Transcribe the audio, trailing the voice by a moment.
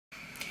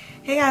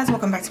Hey guys,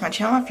 welcome back to my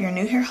channel. If you're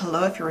new here,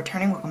 hello. If you're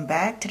returning, welcome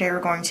back. Today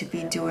we're going to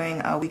be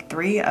doing week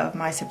 3 of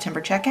my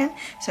September check-in.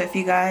 So if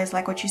you guys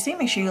like what you see,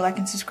 make sure you like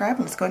and subscribe,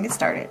 and let's go and get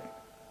started.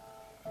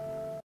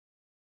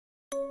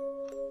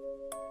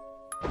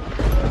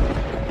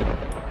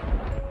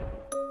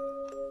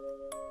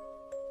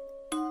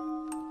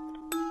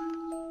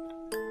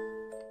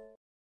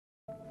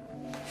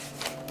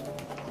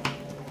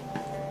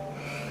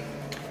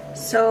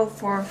 So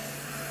for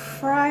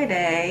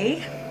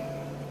Friday,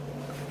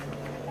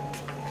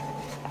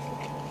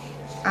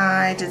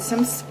 I did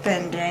some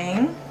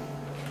spending.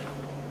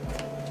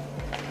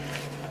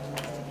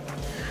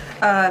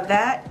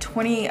 That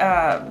 21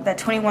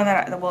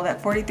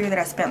 that 43 that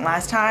I spent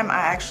last time, I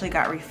actually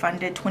got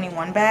refunded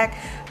 21 back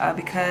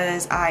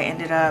because I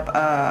ended up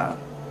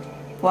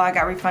I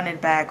got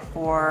refunded back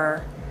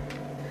for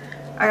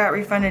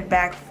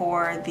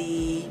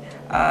the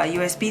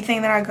USB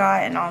thing that I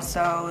got, and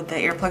also the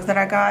earplugs that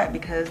I got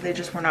because they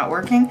just were not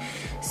working.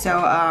 So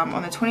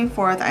on the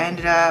 24th, I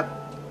ended up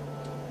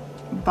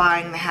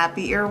buying the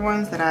Happy Ear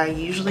ones that I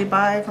usually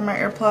buy for my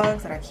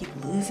earplugs that I keep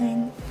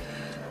losing.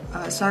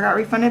 So I got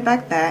refunded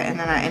back that, and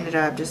then I ended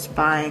up just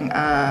buying,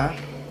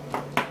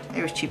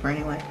 it was cheaper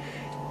anyway,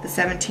 the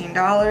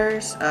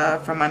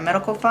 $17 from my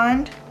medical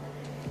fund.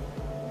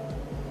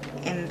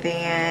 And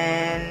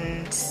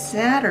then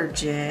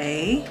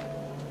Saturday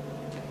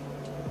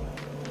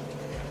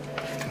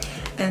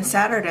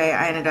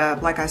I ended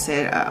up, like I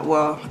said,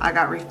 I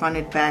got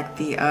refunded back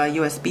the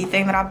USB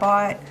thing that I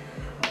bought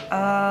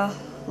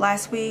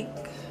last week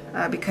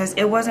because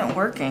it wasn't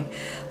working.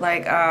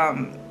 Like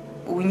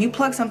when you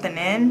plug something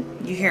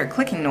in, you hear a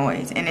clicking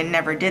noise, and it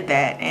never did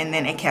that, and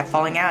then it kept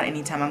falling out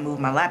anytime I moved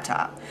my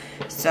laptop.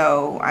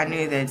 So I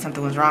knew that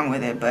something was wrong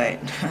with it, but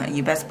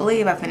you best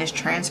believe I finished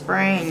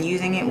transferring and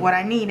using it what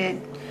I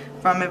needed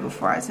from it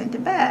before I sent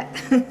it back.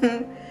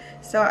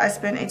 So I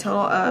spent a total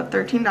of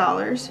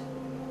 $13.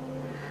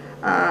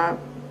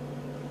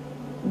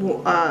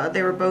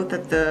 They were both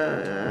at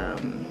the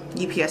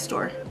UPS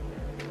store.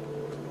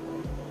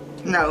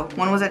 No,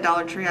 one was at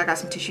Dollar Tree. I got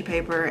some tissue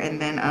paper, and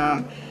then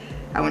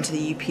I went to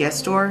the UPS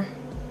store,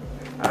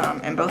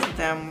 and both of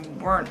them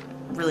weren't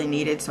really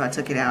needed, so I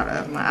took it out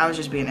of I was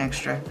just being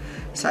extra,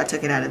 so I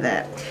took it out of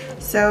that.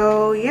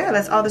 So yeah,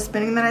 that's all the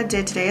spending that I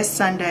did. Today is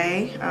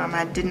Sunday.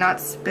 I did not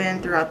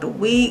spend throughout the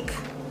week.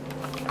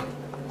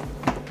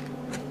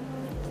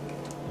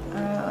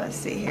 Let's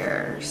see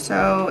here.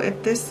 So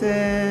if this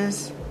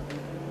is,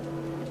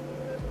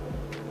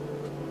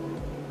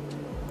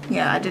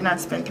 yeah, I did not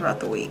spend throughout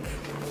the week.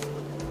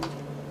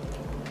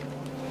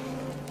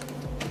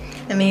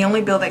 And the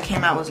only bill that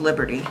came out was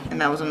Liberty,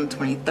 and that was on the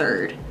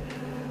 23rd.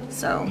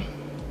 So,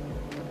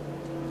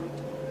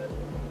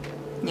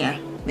 yeah,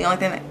 the only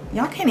thing that,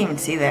 y'all can't even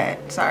see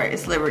that. Sorry,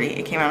 it's Liberty.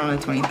 It came out on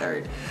the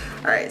 23rd.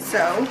 All right,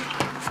 so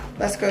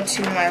let's go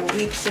to my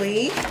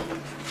weekly.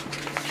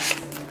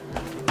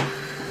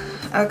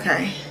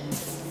 Okay,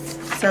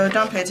 so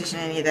don't pay attention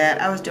to any of that.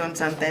 I was doing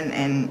something,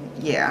 and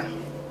yeah,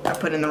 I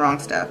put in the wrong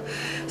stuff.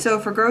 So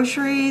for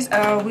groceries,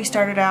 we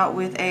started out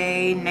with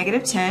a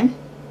 -10.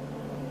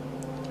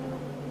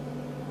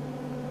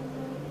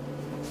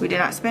 We did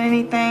not spend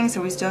anything,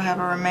 so we still have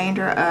a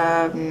remainder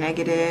of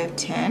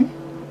 -10.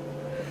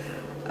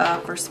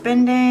 For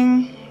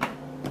spending,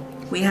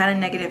 we had a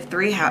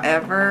 -3.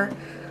 However,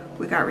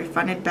 we got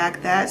refunded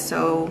back that,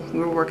 so we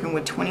were working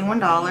with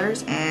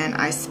 $21, and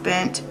I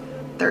spent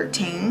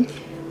 $13.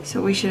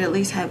 So we should at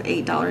least have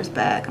 $8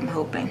 back, I'm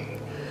hoping.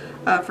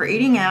 For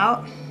eating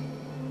out,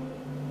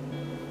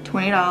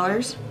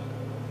 $20.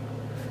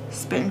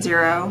 Spent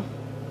 0,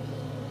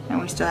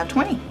 and we still have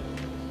 20.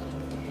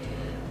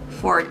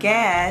 For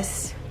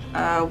gas,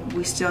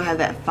 we still have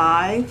that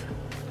 5.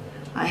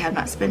 I have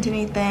not spent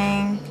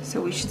anything,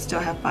 so we should still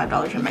have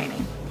 $5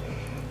 remaining.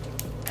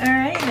 All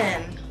right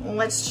then,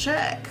 let's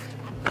check.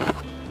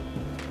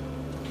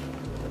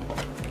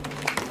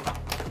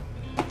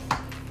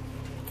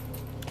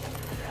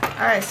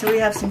 All right, so we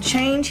have some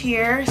change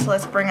here, so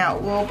let's bring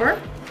out Wilbur.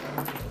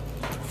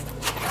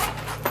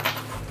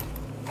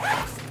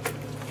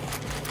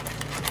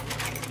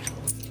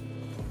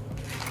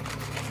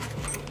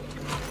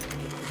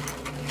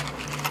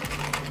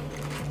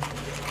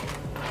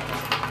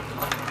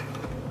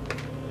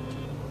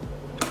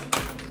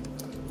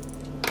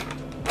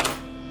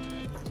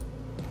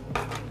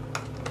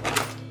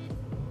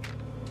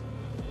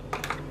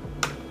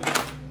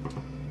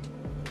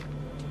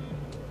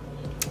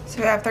 So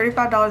we have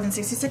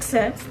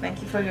 $35.66.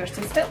 Thank you for your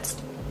assistance.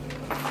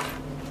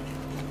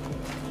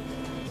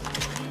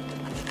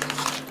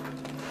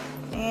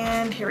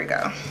 And here we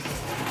go.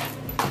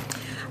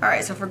 All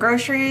right, so for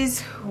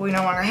groceries, we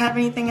no longer have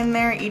anything in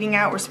there. Eating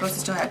out, we're supposed to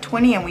still have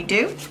 20, and we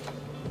do.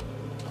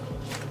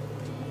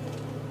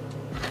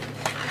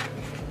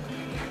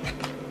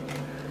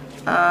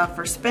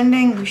 For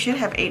spending, we should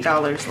have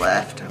 $8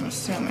 left, I'm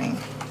assuming.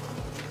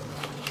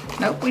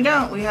 Nope, we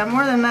don't. We have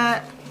more than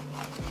that.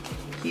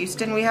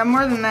 Houston, we have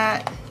more than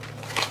that.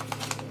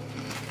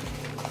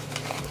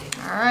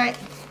 All right.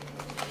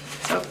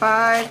 So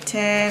 5,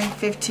 10,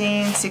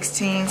 15,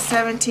 16,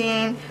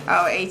 17,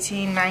 oh,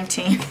 18,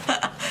 19.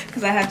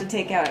 Because I have to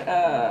take out,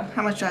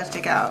 how much do I have to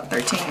take out?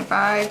 13,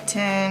 5,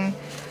 10,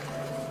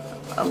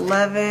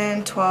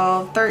 11,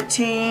 12,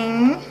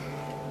 13.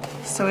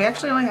 So we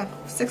actually only have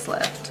 6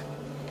 left.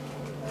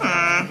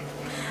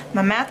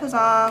 My math was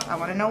off. I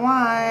want to know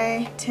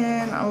why.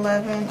 10,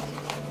 11,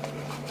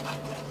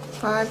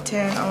 5,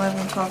 10,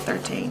 11, 12,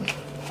 13.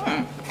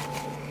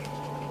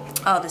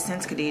 Oh, the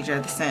cents,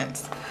 Khadija, the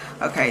cents.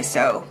 Okay,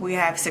 so we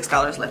have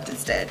 $6 left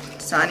instead.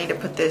 So I need to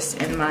put this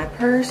in my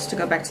purse to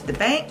go back to the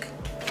bank.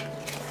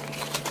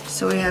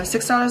 So we have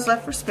 $6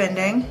 left for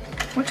spending,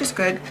 which is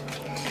good.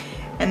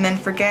 And then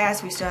for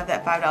gas, we still have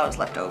that $5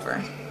 left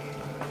over.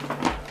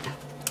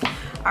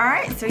 All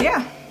right, so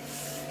yeah,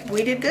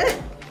 we did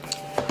good.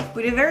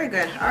 We did very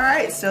good. All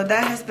right, so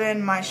that has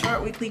been my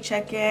short weekly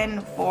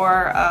check-in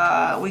for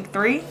week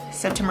 3,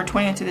 September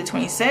 20th to the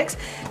 26th.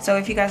 So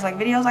if you guys like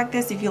videos like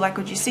this, if you like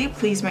what you see,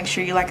 please make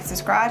sure you like and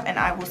subscribe, and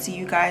I will see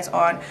you guys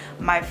on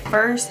my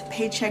first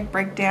paycheck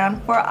breakdown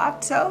for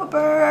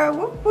October.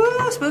 Woo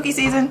woo, spooky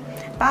season.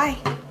 Bye.